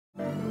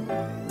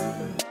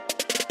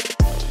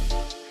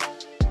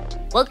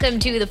Welcome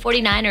to the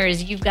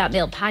 49ers You've Got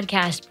Mail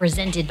podcast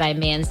presented by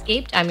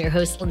Manscaped. I'm your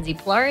host, Lindsay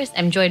Polaris.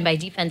 I'm joined by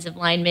defensive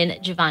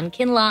linemen Javon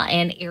Kinlaw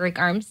and Arik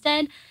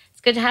Armstead.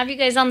 It's good to have you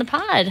guys on the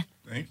pod.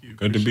 Thank you.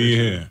 Good to be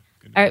here.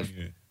 All right,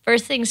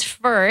 first things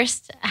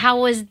first,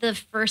 how was the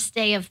first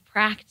day of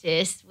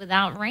practice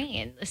without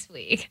rain this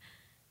week?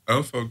 Oh,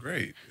 it felt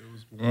great. It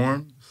was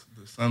warm.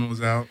 The sun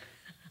was out.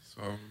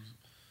 So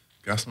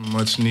got some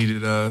much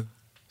needed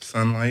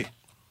sunlight.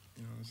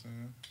 You know what I'm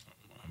saying?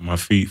 My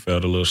feet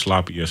felt a little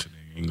sloppy yesterday,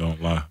 ain't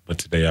gonna lie. But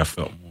today I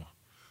felt more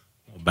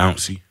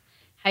bouncy.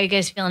 How you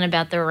guys feeling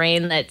about the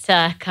rain that's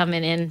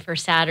coming in for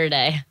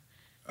Saturday?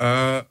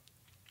 It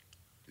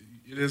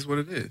is what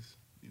it is,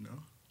 you know.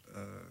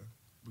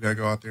 We got to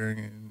go out there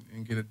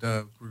and get a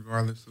dub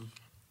regardless of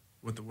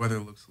what the weather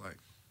looks like.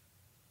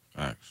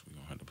 Facts. We're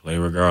going to have to play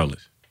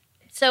regardless.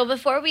 So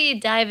before we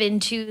dive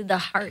into the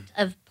heart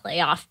of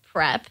playoff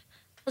prep,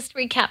 let's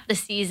recap the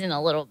season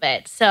a little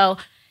bit. So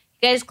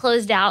you guys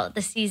closed out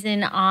the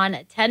season on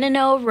a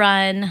 10-0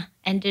 run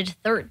and did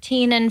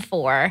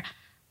 13-4.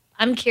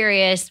 I'm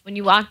curious, when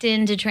you walked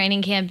into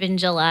training camp in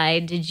July,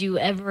 did you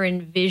ever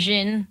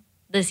envision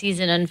the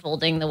season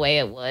unfolding the way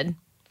it would?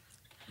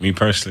 Me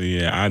personally,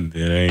 yeah, I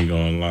did. I ain't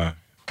gonna lie.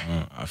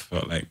 I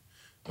felt like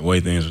the way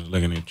things was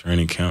looking at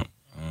training camp,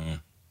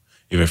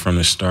 even from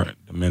the start,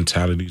 the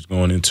mentalities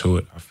going into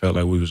it, I felt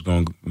like we was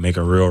going to make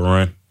a real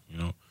run, you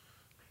know,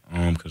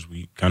 because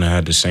we kind of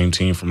had the same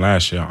team from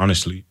last year,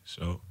 honestly.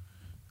 So,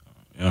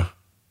 yeah.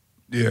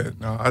 Yeah,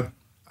 no,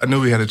 I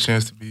knew we had a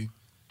chance to be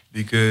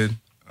good.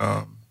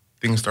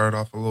 Things started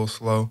off a little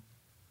slow,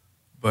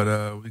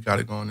 but we got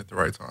it going at the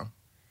right time.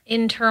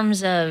 In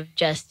terms of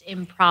just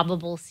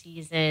improbable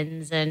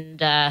seasons and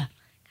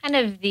kind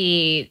of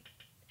the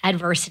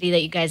adversity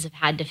that you guys have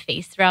had to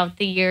face throughout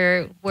the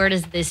year, where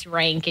does this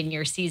rank in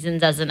your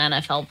seasons as an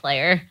NFL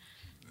player?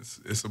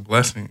 It's a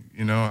blessing.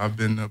 You know, I've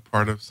been a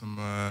part of some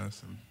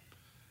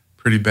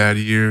pretty bad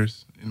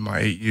years in my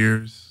 8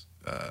 years.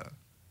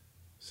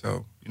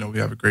 So, you know, we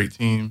have a great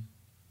team.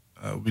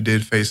 We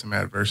did face some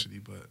adversity,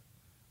 but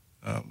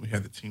we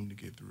had the team to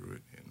get through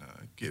it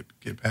and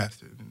get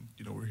past it. And,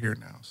 you know, we're here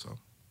now, so.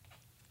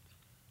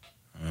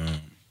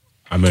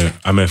 I've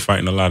been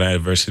fighting a lot of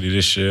adversity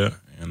this year,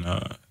 and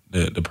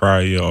the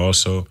prior year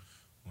also,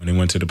 when they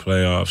went to the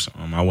playoffs,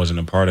 I wasn't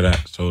a part of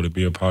that. So to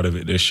be a part of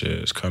it this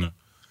year is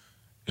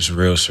it's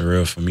real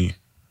surreal for me.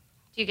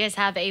 Do you guys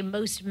have a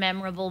most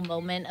memorable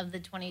moment of the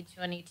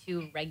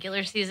 2022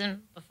 regular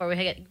season before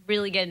we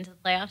really get into the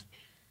playoffs?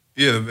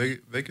 Yeah, the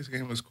Vegas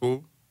game was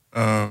cool.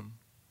 You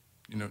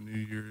know, New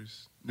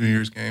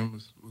Year's game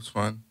was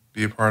fun.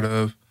 Be a part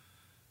of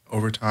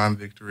overtime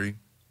victory.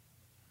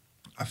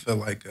 I feel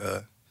like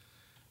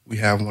we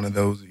have one of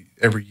those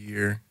every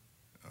year,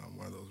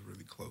 one of those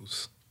really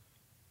close,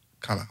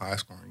 kind of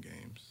high-scoring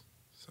games.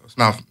 So it's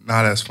not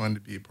as fun to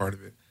be a part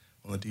of it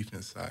on the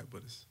defense side,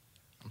 but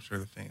I'm sure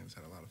the fans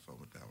had a lot of fun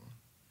with that one.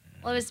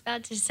 Well, I was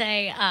about to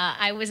say,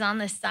 I was on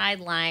the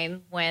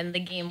sideline when the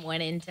game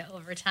went into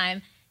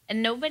overtime,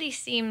 and nobody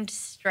seemed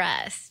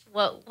stressed.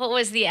 What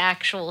was the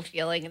actual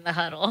feeling in the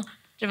huddle?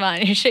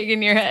 Javon, you're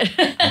shaking your head.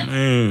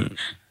 Man,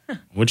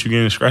 what you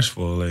getting stressed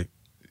for? Like,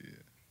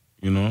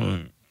 you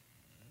know?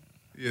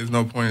 Yeah, there's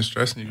no point in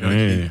stressing.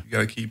 You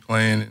gotta keep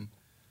playing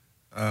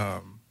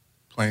and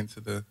playing to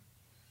the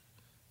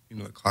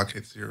clock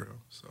hits zero.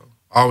 So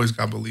I always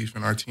got belief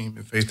in our team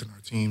and faith in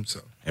our team.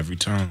 So every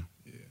time.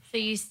 Yeah. So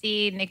you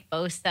see Nick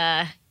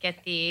Bosa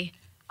get the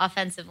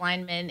offensive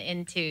lineman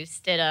into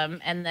Stidham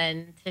and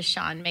then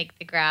Tashawn make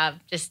the grab.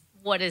 Just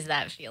what is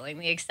that feeling?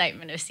 The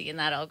excitement of seeing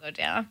that all go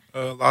down?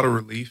 A lot of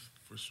relief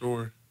for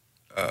sure.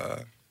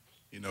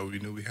 You know, we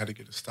knew we had to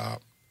get a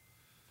stop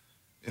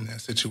in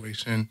that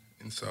situation,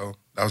 and so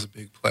that was a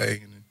big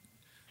play, and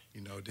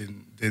you know,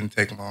 didn't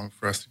take long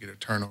for us to get a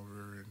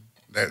turnover,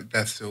 and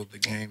that sealed the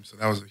game. So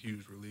that was a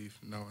huge relief,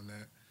 knowing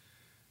that,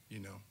 you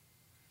know,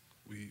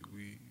 we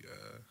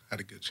had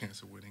a good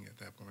chance of winning at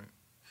that point.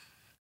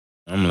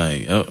 I'm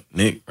like, oh,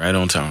 Nick, right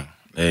on time.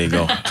 There you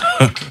go.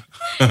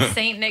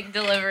 Saint Nick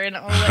delivering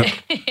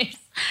always.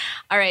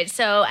 All right,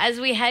 so as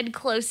we head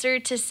closer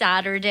to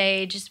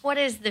Saturday, just what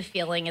is the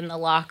feeling in the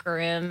locker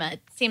room?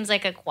 It seems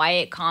like a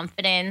quiet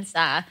confidence.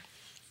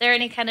 Is there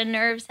any kind of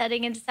nerves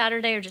heading into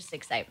Saturday or just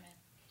excitement?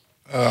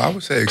 I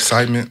would say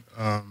excitement.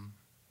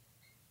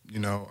 You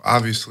know,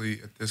 obviously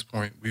at this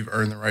point we've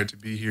earned the right to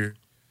be here,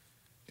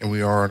 and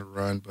we are on a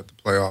run, but the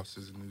playoffs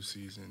is a new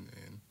season,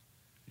 and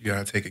you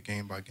got to take it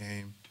game by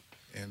game.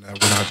 And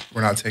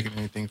we're not taking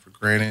anything for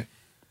granted.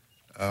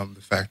 The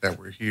fact that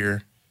we're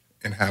here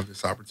and have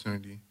this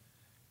opportunity.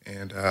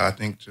 And I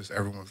think just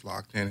everyone's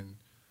locked in and,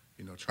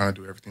 you know, trying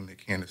to do everything they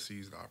can to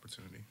seize the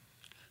opportunity.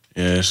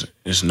 Yeah,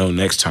 it's no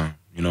next time,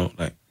 you know,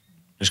 like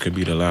this could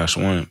be the last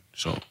one.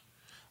 So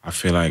I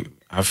feel like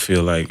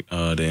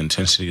the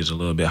intensity is a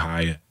little bit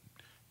higher,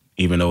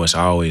 even though it's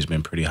always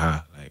been pretty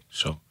high. Like,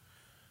 so,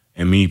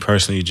 and me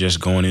personally,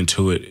 just going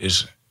into it,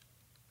 it's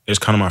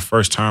kind of my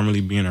first time really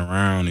being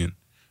around and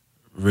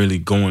really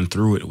going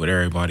through it with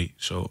everybody.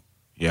 So,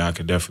 yeah, I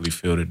could definitely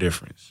feel the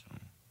difference.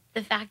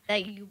 The fact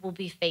that you will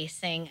be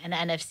facing an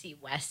NFC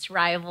West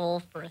rival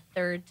for a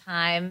third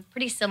time,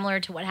 pretty similar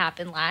to what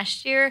happened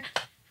last year.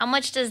 How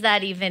much does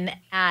that even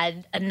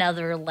add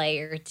another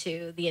layer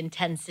to the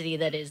intensity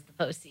that is the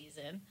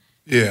postseason?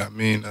 Yeah, I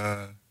mean,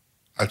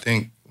 I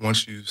think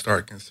once you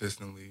start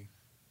consistently,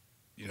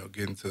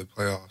 getting to the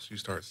playoffs, you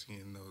start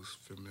seeing those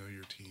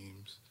familiar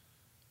teams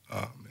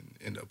and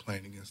end up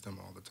playing against them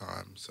all the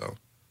time. So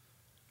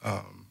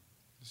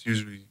it's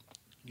usually,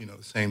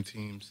 the same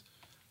teams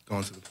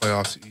going to the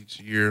playoffs each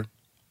year.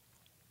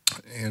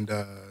 And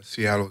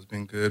Seattle has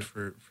been good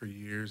for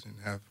years, and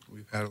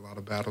we've had a lot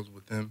of battles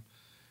with them,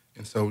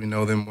 and so we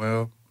know them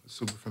well,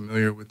 super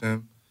familiar with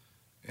them,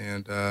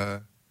 and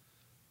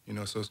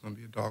so it's going to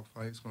be a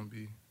dogfight. It's going to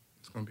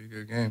be a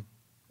good game.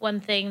 One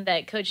thing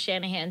that Coach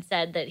Shanahan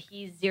said that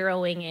he's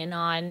zeroing in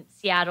on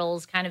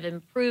Seattle's kind of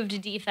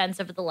improved defense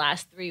over the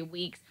last 3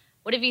 weeks.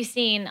 What have you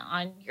seen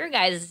on your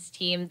guys'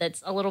 team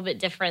that's a little bit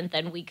different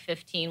than Week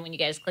 15 when you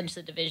guys clinched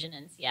the division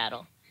in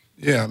Seattle?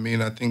 Yeah, I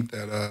mean, I think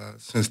that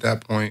since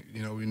that point,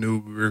 we knew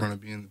we were going to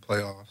be in the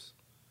playoffs,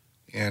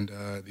 and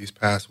these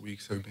past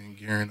weeks have been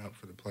gearing up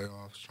for the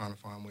playoffs, trying to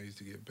find ways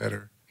to get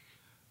better,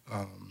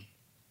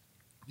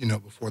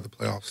 before the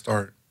playoffs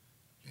start.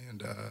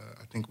 And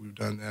I think we've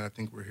done that. I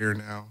think we're here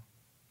now.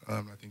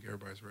 I think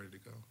everybody's ready to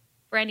go.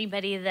 For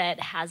anybody that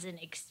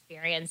hasn't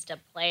experienced a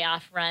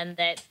playoff run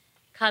that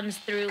comes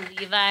through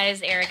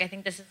Levi's, Arik, I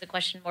think this is a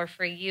question more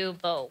for you,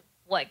 but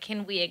what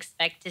can we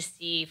expect to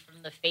see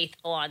from the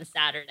faithful on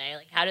Saturday?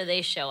 Like, how do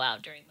they show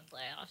out during the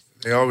playoffs?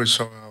 They always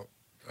show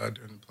out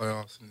during the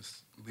playoffs, and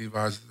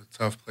Levi's is a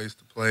tough place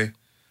to play.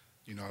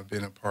 I've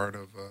been a part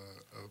of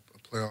a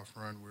playoff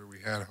run where we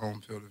had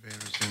home field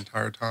advantage the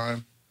entire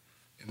time,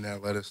 and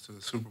that led us to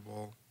the Super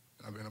Bowl.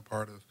 I've been a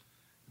part of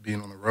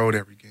being on the road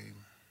every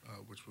game,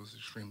 which was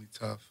extremely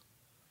tough.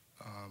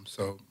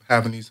 So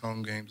having these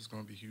home games is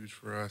going to be huge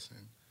for us,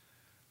 and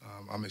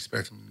I'm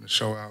expecting them to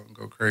show out and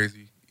go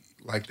crazy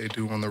like they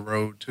do on the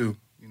road too.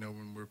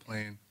 When we're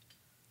playing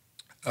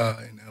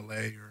in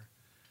LA or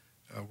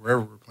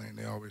wherever we're playing,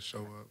 they always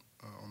show up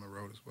on the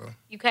road as well.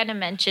 You kind of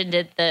mentioned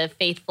it. The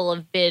faithful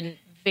have been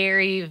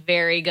very,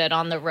 very good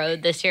on the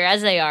road this year,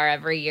 as they are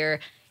every year.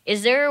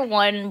 Is there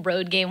one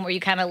road game where you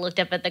kind of looked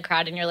up at the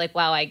crowd and you're like,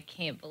 wow, I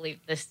can't believe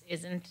this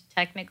isn't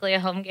technically a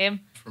home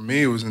game? For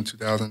me, it was in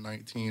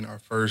 2019, our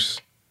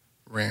first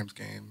Rams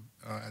game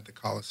at the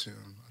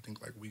Coliseum, I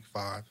think like week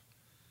 5.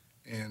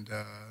 And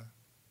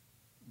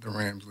the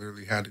Rams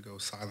literally had to go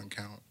silent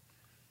count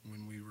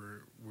when we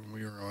were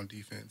on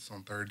defense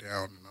on third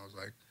down, and I was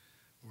like,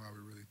 wow,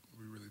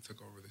 we really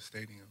took over the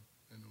stadium,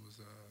 and it was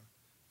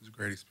a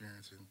great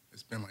experience, and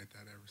it's been like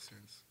that ever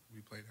since we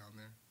played down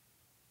there.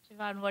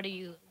 Javon,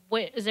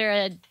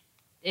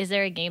 is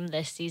there a game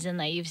this season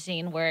that you've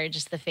seen where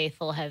just the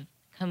faithful have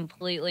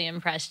completely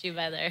impressed you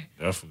by their?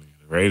 Definitely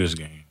the Raiders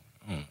game.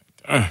 Oh my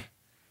God,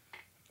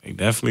 they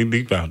definitely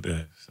deep out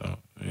there. So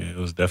yeah, it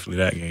was definitely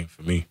that game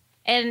for me.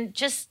 And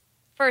just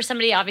for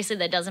somebody obviously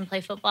that doesn't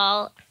play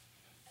football,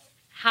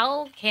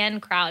 how can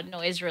crowd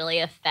noise really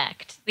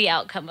affect the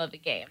outcome of a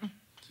game?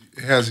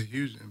 It has a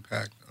huge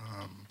impact.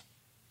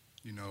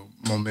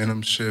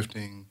 Momentum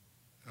shifting,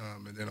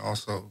 and then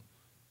also,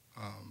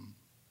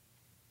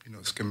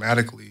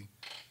 schematically,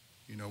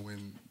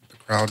 when the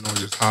crowd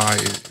noise is high,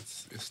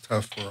 it's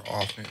tough for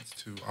offense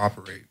to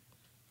operate.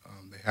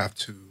 They have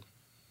to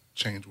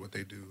change what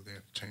they do. They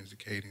have to change the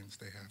cadence.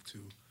 They have to.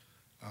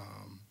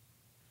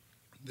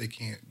 They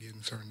can't get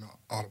in certain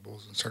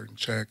audibles and certain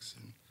checks,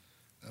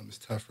 and it's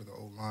tough for the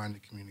O-line to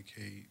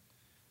communicate.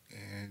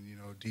 And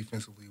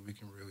defensively, we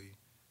can really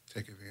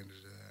take advantage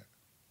of that.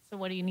 So,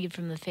 what do you need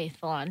from the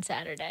faithful on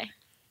Saturday?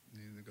 You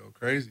need to go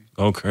crazy.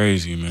 Go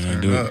crazy, man.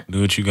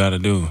 Do what you got to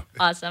do.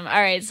 Awesome. All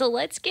right, so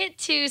let's get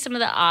to some of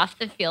the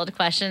off-the-field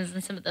questions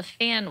and some of the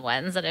fan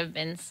ones that have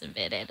been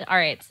submitted. All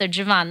right, so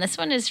Javon, this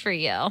one is for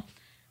you.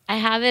 I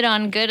have it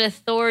on good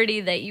authority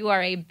that you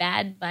are a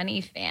Bad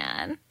Bunny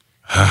fan.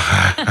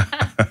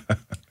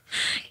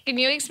 Can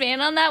you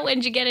expand on that? When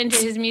did you get into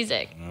his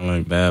music? I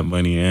like Bad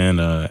Bunny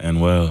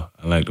and Well.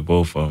 I like the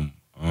both of them.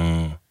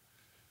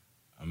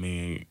 I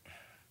mean,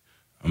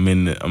 I'm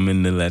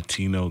in the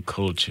Latino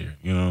culture.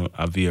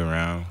 I be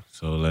around,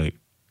 so like,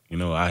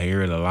 I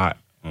hear it a lot.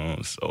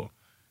 So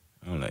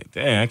I'm like,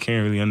 dang, I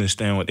can't really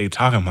understand what they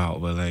talking about,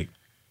 but like,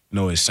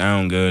 it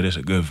sound good. It's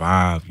a good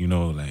vibe.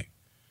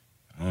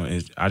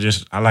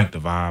 I like the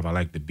vibe. I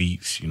like the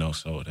beats.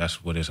 So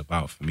that's what it's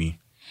about for me.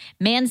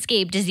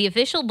 Manscaped is the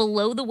official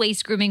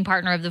below-the-waist grooming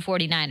partner of the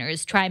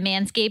 49ers. Try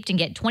Manscaped and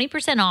get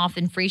 20% off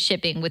and free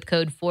shipping with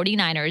code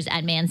 49ers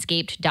at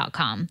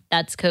manscaped.com.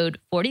 That's code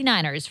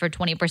 49ers for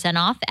 20%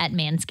 off at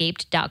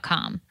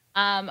manscaped.com.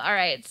 All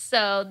right,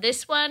 so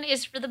this one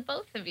is for the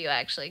both of you,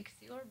 actually,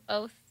 because you are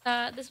both,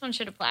 this one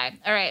should apply.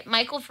 All right,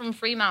 Michael from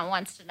Fremont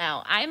wants to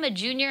know, I'm a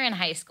junior in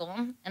high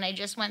school, and I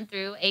just went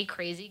through a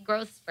crazy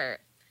growth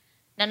spurt.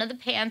 None of the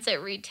pants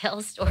at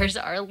retail stores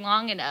are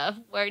long enough.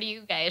 Where do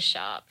you guys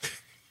shop?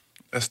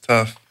 That's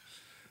tough.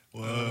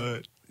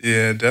 What?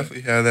 Yeah,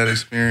 definitely had that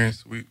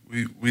experience.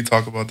 We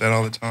talk about that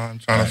all the time,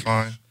 trying to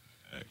find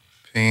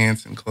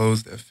pants and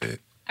clothes that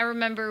fit. I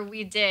remember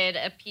we did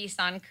a piece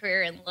on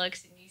career and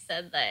looks, and you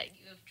said that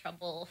you have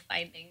trouble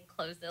finding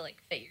clothes that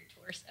like fit your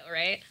torso,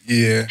 right?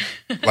 Yeah,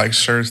 like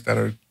shirts that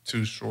are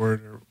too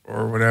short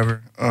or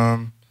whatever.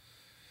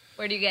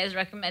 Where do you guys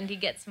recommend he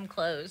get some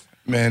clothes?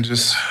 Man,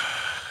 just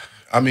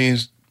I mean,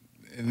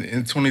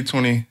 in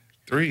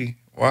 2023,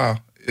 wow,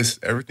 it's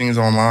everything's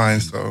online.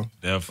 So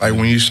Definitely. like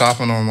when you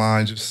shopping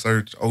online, just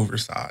search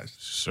oversized.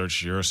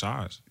 Search your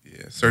size.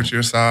 Yeah, search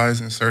your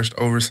size and search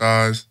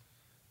oversized,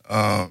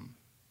 um,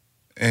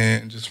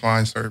 and just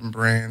find certain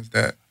brands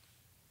that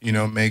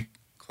make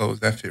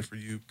clothes that fit for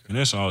you. And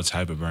there's all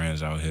type of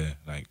brands out here.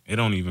 Like, it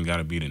don't even got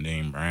to be the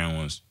name brand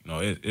ones.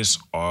 It's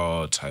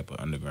all type of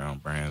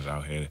underground brands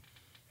out here.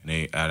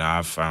 And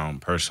I've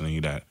found personally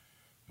that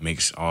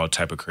makes all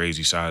type of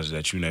crazy sizes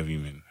that you never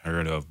even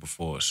heard of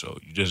before. So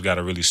you just got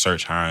to really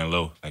search high and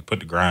low. Like, put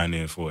the grind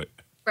in for it.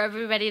 For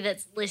everybody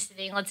that's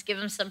listening, let's give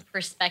them some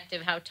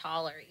perspective. How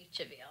tall are each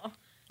of you?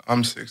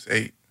 I'm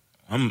 6'8".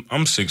 I'm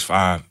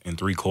 6'5" and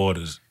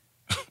 3/4.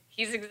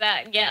 He's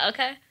exact. Yeah,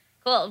 okay.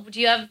 Cool. Do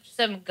you have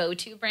some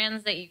go-to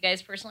brands that you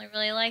guys personally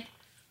really like?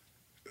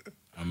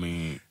 I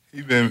mean,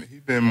 He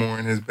been more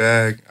in his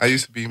bag. I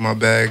used to be in my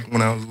bag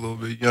when I was a little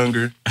bit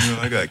younger.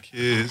 I got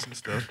kids and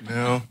stuff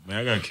now. man,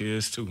 I got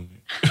kids too.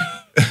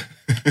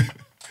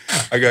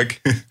 I got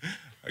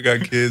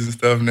kids and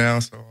stuff now,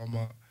 so I'm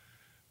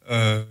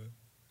I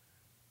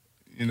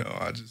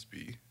just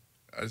be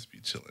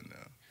chilling now.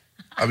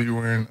 I be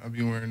wearing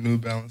New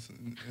Balance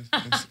and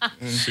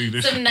See,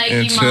 this Some and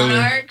Nike chilling.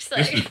 Monarchs.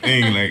 That's the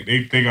thing. Like,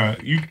 they think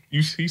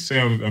he say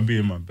I be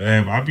in my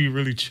bag, but I be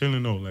really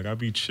chilling though. Like, I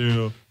be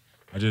chill.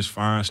 I just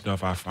find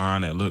stuff I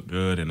find that look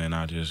good, and then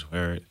I just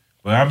wear it.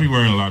 But I be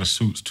wearing a lot of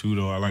suits too,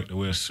 though. I like to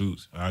wear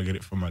suits. I get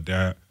it from my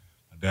dad.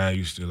 My dad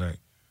used to like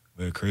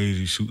wear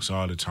crazy suits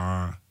all the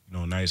time.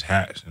 Nice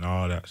hats and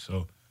all that.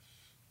 So,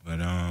 but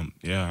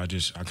yeah,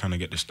 I kind of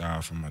get the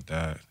style from my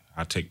dad.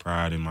 I take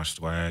pride in my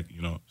swag.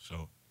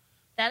 So.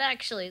 That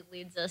actually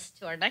leads us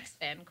to our next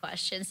fan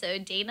question. So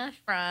Dana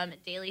from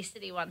Daly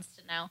City wants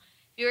to know,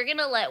 if you were going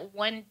to let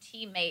one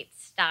teammate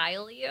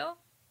style you,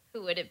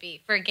 who would it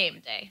be for game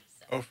day?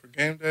 So Oh, for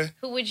game day,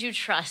 who would you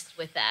trust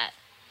with that?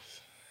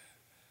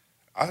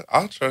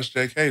 I'll trust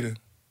JK to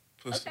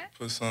Okay.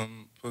 put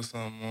some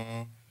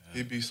on.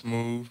 He'd be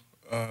smooth.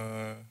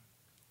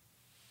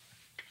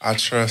 I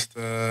trust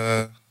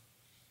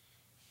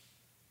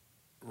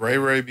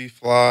Ray be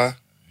fly.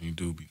 He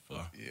do be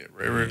fly. Yeah,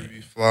 Ray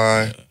be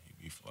fly. Yeah,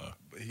 he be fly.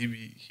 But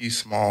he's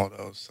small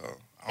though, so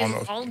I don't know.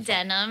 His all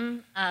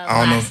denim I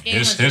don't know last if game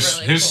was His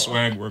really his cool.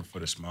 swag work for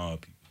the small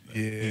people. Like,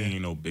 Yeah. he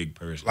ain't no big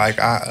person. Like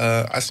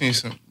I seen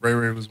some Ray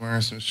was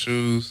wearing some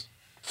shoes.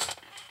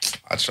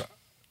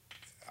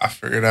 I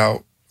figured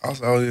out. I was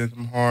like, oh yeah,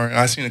 them hard. And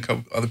I seen a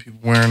couple other people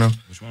wearing them.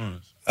 Which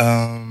ones?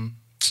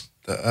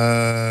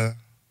 The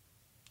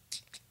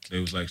They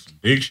was like some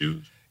big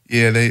shoes.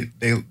 yeah,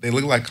 they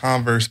look like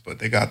Converse, but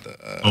they got the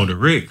The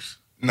Ricks.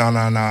 no,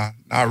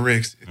 not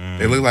Ricks.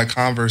 They look like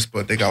Converse,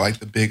 but they got like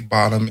the big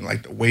bottom and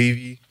like the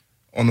wavy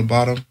on the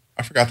bottom.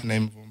 I forgot the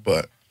name of them,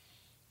 but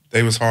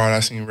they was hard. I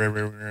seen Ray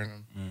wearing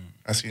them.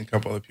 I seen a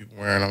couple other people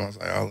wearing them. I was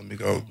like, oh, let me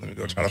go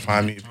try to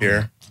find me a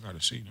pair. I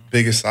gotta see them.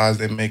 Biggest size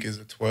they make is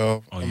a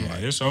 12. Oh I'm yeah,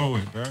 like, it's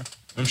always, bro.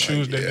 Them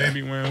shoes that yeah. they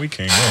be wearing, we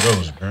can't wear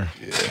those, bro.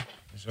 yeah.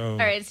 So All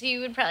right, so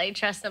you would probably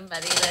trust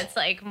somebody that's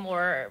like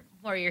more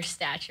your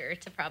stature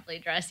to probably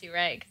dress you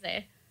right,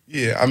 because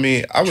Yeah, I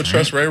mean, I would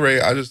trust Ray.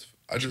 I just,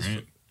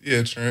 Trent.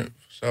 yeah, Trent.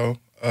 So,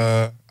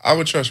 I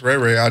would trust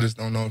Ray. I just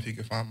don't know if he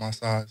could find my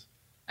size.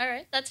 all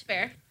right, that's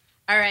fair.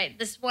 All right,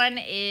 this one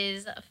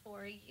is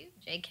for you,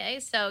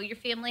 JK. So your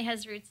family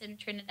has roots in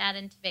Trinidad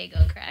and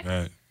Tobago, correct?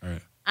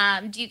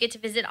 right. Do you get to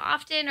visit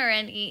often, or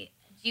do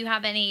you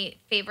have any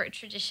favorite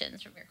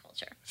traditions from your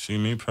culture? See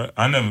me,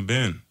 I never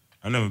been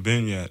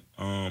yet.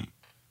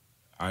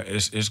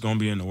 It's gonna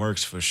be in the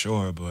works for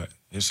sure, but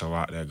it's a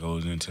lot that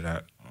goes into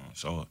that.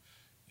 So,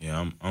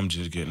 yeah, I'm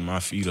just getting my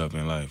feet up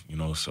in life,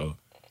 So,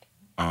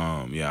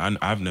 yeah,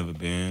 I've never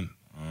been.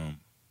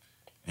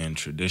 And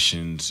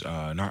traditions,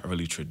 not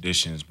really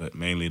traditions, but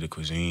mainly the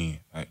cuisine.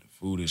 Like, the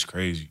food is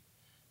crazy.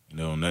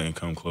 Nothing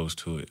come close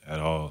to it at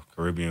all.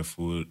 Caribbean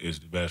food is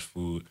the best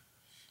food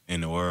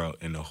in the world,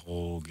 in the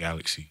whole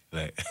galaxy.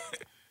 Like,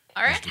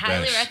 All right, it's the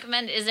highly best.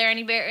 recommend. Is there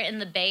anywhere in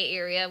the Bay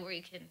Area where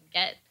you can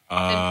get good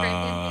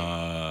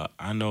Caribbean food?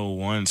 I know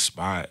one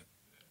spot.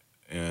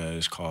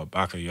 It's called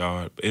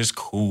Backyard. It's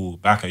cool.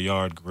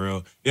 Backyard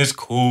Grill. It's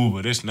cool,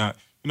 but it's not.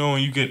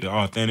 When you get the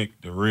authentic,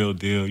 the real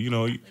deal,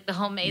 Like the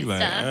homemade you like,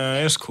 stuff.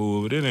 it's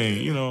cool, but it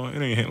ain't,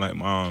 it ain't hit like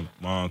mom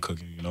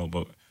cooking,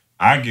 But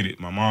I get it.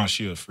 My mom,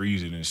 she'll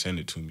freeze it and send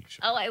it to me.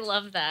 Oh, I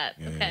love that.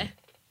 Yeah. Okay.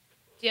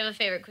 Do you have a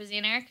favorite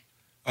cuisine, Eric?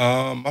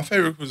 My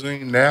favorite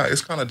cuisine now,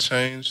 it's kind of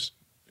changed.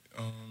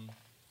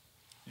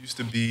 Used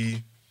to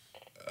be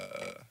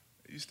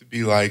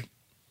like,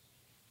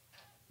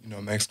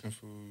 Mexican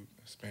food,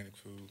 Hispanic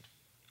food,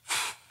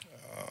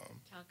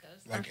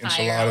 Tacos. like On fire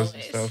enchiladas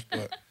and always. stuff.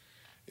 But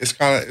It's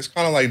kind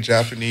of like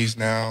Japanese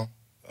now.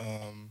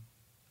 Um,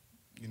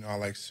 I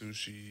like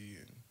sushi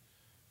and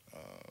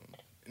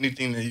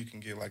anything that you can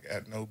get like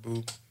at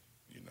Nobu.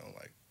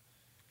 Like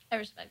I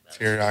respect that.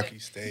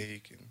 teriyaki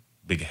steak and.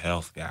 Big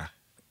health guy.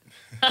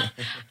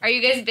 Are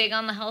you guys big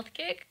on the health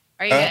kick?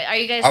 Are you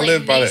guys I like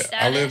live by meat the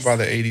status? I live by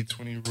the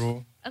 80-20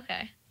 rule.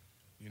 Okay.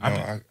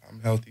 I'm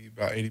healthy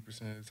about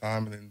 80% of the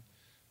time, and then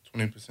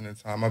 20% of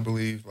the time, I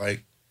believe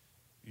life,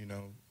 you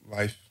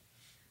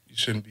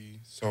shouldn't be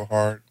so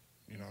hard.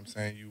 You know what I'm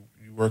saying? You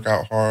work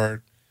out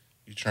hard,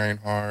 you train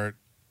hard,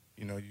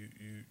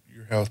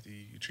 you're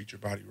healthy, you treat your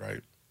body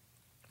right.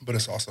 But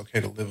it's also okay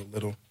to live a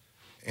little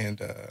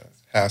and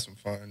have some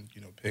fun,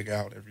 pig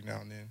out every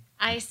now and then.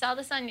 I saw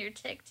this on your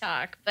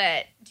TikTok,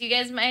 but do you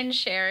guys mind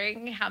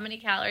sharing how many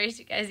calories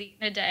you guys eat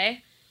in a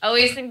day? I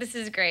always think this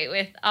is great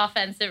with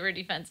offensive or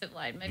defensive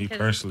linemen. Me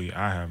personally,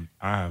 I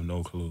have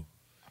no clue.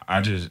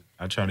 I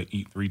try to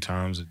eat 3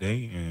 times a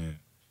day and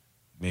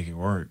make it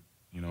work.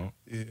 Yeah,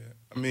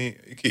 I mean,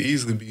 it could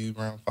easily be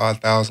around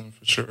 5,000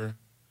 for sure.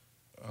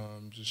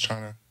 Just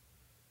trying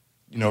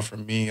to, for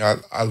me,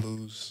 I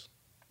lose,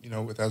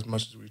 with as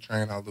much as we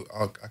train, I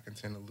can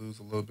tend to lose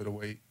a little bit of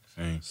weight.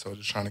 Same. So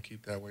just trying to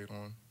keep that weight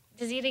on.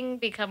 Does eating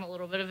become a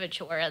little bit of a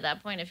chore at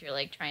that point if you're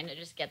like trying to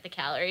just get the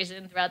calories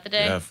in throughout the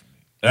day?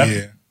 Definitely.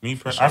 Yeah. Me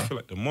personally, I feel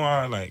like the more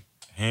I like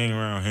hang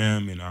around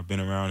him and I've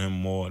been around him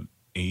more, and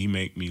he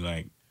make me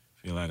like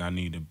feel like I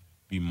need to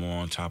be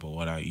more on top of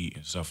what I eat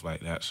and stuff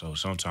like that. So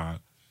sometimes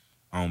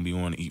I don't be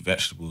wanting to eat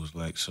vegetables,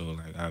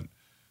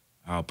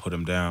 I'll put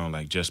them down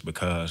just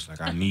because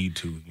I need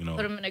to, Put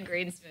them in a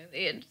green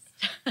smoothie and just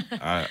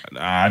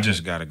I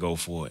just gotta go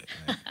for it.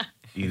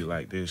 Eat it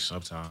like this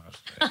sometimes.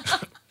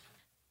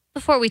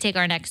 Before we take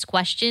our next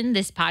question,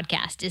 this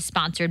podcast is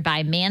sponsored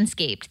by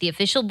Manscaped, the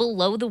official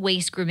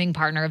below-the-waist grooming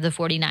partner of the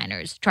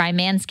 49ers. Try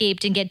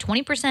Manscaped and get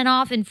 20%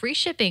 off and free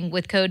shipping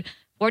with code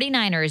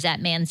 49ers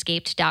at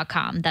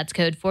manscaped.com. That's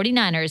code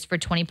 49ers for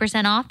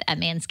 20% off at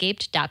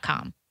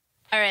manscaped.com.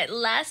 All right,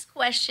 last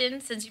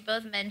question. Since you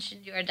both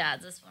mentioned your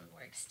dads, this one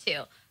works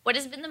too. What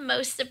has been the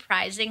most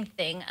surprising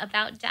thing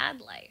about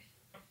dad life?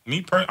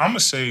 I'm going to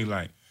say,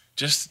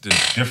 just the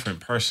different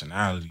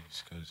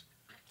personalities, because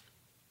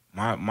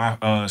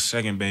my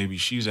second baby,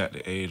 she's at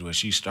the age where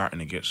she's starting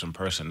to get some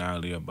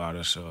personality about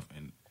herself,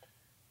 and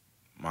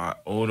my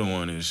older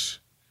one is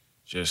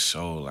just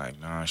so,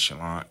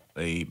 nonchalant,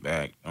 laid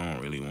back,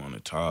 don't really want to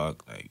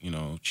talk,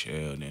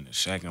 chill. Then the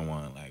second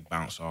one,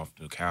 bounce off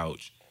the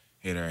couch,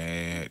 hit her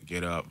head,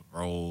 get up,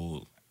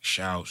 roll,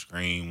 shout,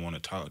 scream, want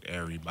to talk to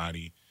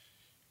everybody.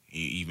 He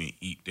even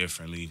eat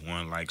differently.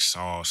 One likes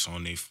sauce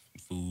on their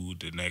food,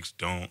 the next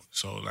don't.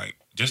 So,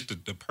 just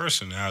the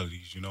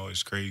personalities,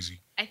 it's crazy.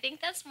 I think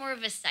that's more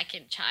of a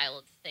second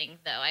child thing,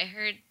 though.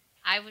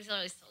 I was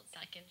always told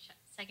second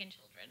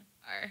children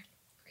are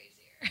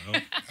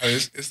crazier.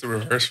 It's the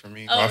reverse for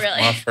me. Oh,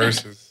 really?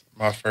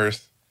 My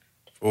first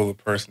full of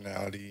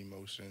personality,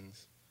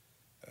 emotions.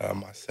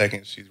 My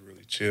second, she's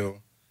really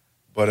chill.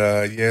 But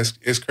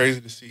it's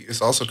crazy to see.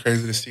 It's also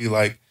crazy to see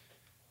my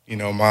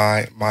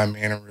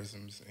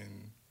mannerisms and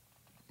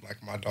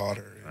my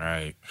daughter. And,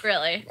 right.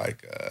 Really?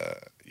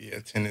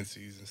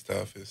 Tendencies and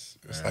stuff. It's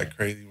right.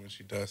 Crazy when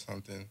she does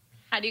something.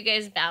 How do you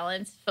guys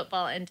balance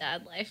football and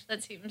dad life?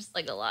 That seems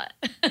like a lot.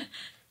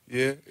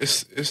 Yeah,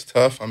 it's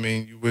tough. I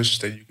mean, you wish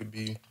that you could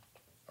be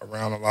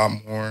around a lot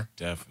more.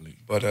 Definitely.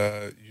 But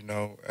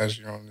as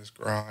you're on this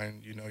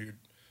grind,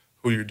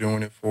 who you're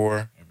doing it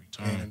for. Every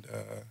time.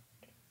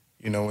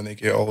 And when they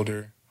get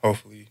older,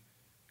 hopefully,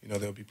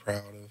 they'll be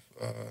proud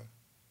of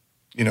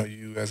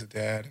you as a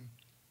dad and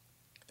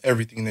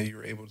everything that you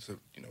were able to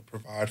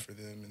provide for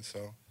them. And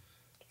so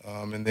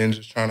and then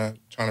just trying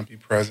to be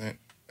present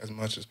as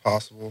much as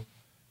possible,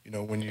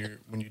 when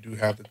you do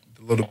have the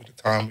little bit of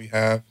time we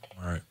have.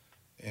 Right.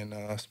 And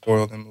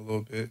spoil them a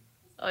little bit.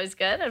 Always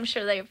good. I'm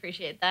sure they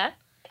appreciate that.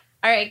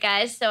 All right,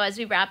 guys. So as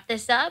we wrap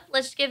this up,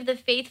 let's give the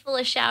faithful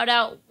a shout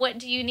out. What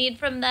do you need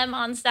from them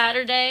on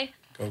Saturday?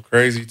 Go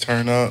crazy,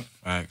 turn up.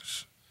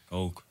 Facts.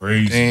 Go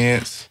crazy.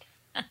 Dance.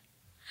 All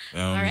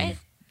right.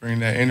 Bring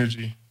that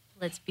energy.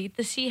 Let's beat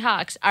the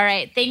Seahawks. All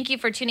right. Thank you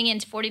for tuning in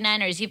to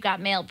 49ers. You've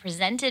Got Mail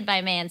presented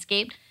by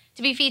Manscaped.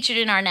 To be featured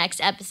in our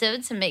next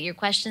episode, submit your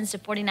questions to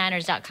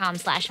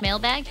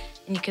 49ers.com/mailbag.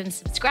 And you can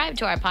subscribe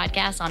to our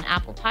podcast on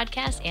Apple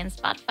Podcasts and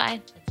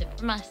Spotify. That's it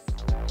from us.